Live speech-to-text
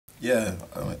Yeah,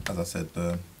 as I said,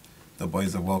 the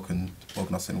boys have welcomed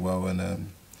us in well, and the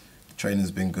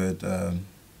training's been good.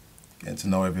 Getting to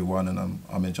know everyone, and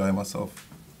I'm enjoying myself.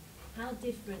 How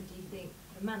different do you think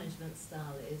the management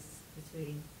style is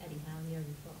between Eddie Howe and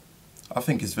Jurgen Klopp? I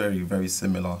think it's very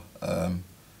similar.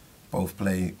 Both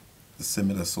play a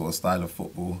similar sort of style of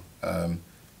football.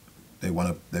 They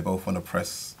both want to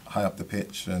press high up the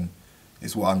pitch, and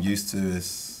it's what I'm used to.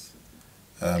 It's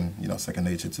second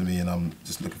nature to me, and I'm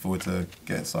just looking forward to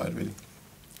getting started really.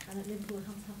 And at Liverpool,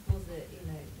 how tough was it,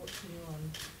 watching you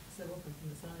on so often from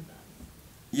the sidelines?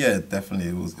 Yeah, definitely.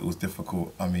 It was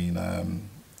difficult. I mean,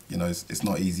 it's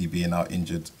not easy being out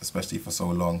injured, especially for so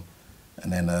long,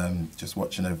 and then just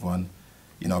watching everyone,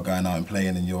 going out and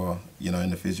playing, and you're, in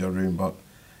the physio room. But,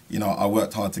 I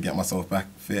worked hard to get myself back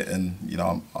fit, and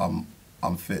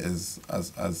I'm fit as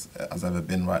ever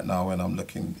been right now, and I'm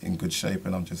looking in good shape,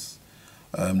 and I'm just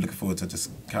looking forward to just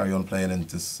carry on playing and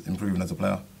just improving as a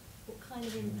player. What kind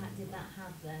of impact did that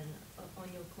have then on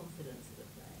your confidence as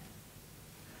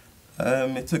a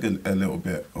player? It took a little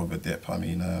bit of a dip. I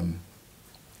mean,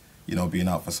 being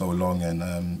out for so long, and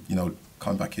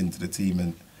coming back into the team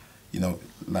and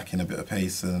lacking a bit of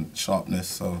pace and sharpness.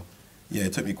 So yeah,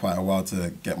 it took me quite a while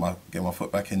to get my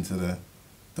foot back into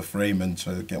the frame and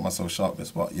to get myself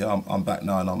sharpness. But yeah, I'm back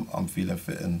now, and I'm feeling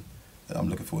fit, and I'm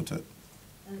looking forward to it.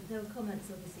 There were comments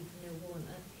obviously from Neil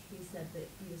Warner, who said that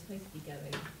you were supposed to be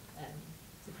going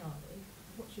to Cardiff.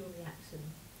 What's your reaction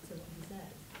to what he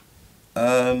said?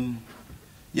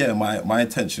 Yeah, my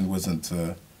intention wasn't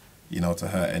to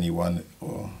hurt anyone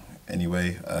or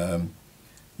anyway.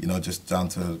 Just down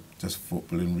to just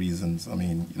footballing reasons. I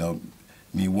mean,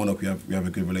 me and Warnock, we have a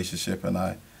good relationship, and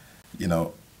I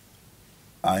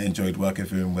enjoyed working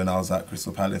with him when I was at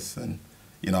Crystal Palace, and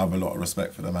I have a lot of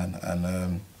respect for the man.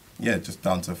 And yeah, just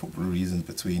down to football reasons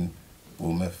between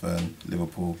Bournemouth and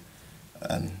Liverpool,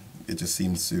 and it just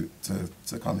seemed to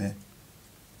come here.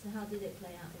 So how did it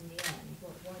play out in the end?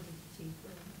 Why did you choose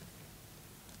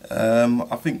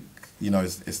Bournemouth? I think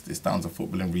it's down to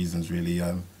footballing reasons really.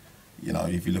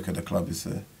 If you look at the club, it's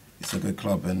a good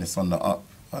club, and it's on the up.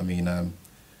 I mean,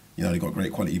 they've got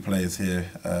great quality players here.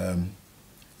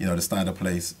 The style of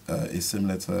play is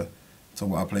similar to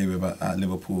what I play with at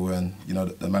Liverpool, and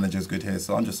the manager's good here.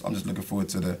 So I'm just looking forward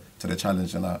to the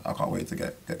challenge, and I can't wait to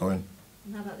get going.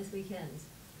 And how about this weekend?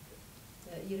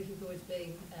 You're looking forward to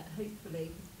being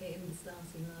hopefully in the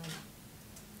starting line.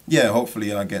 Yeah,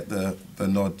 hopefully I get the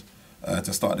nod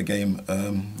to start the game.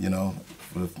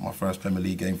 For my first Premier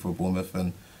League game for Bournemouth,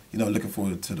 and looking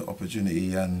forward to the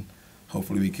opportunity, and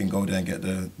hopefully we can go there and get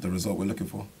the result we're looking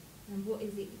for. And what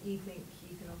is it you think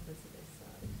you can offer to this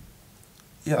side?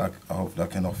 Yeah, I hope I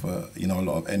can offer a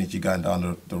lot of energy going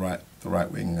down the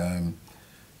right wing.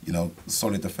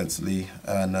 Solid defensively,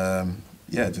 and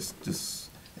yeah, just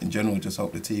in general, just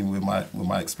help the team with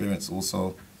my experience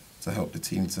also to help the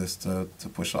team to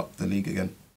push up the league again.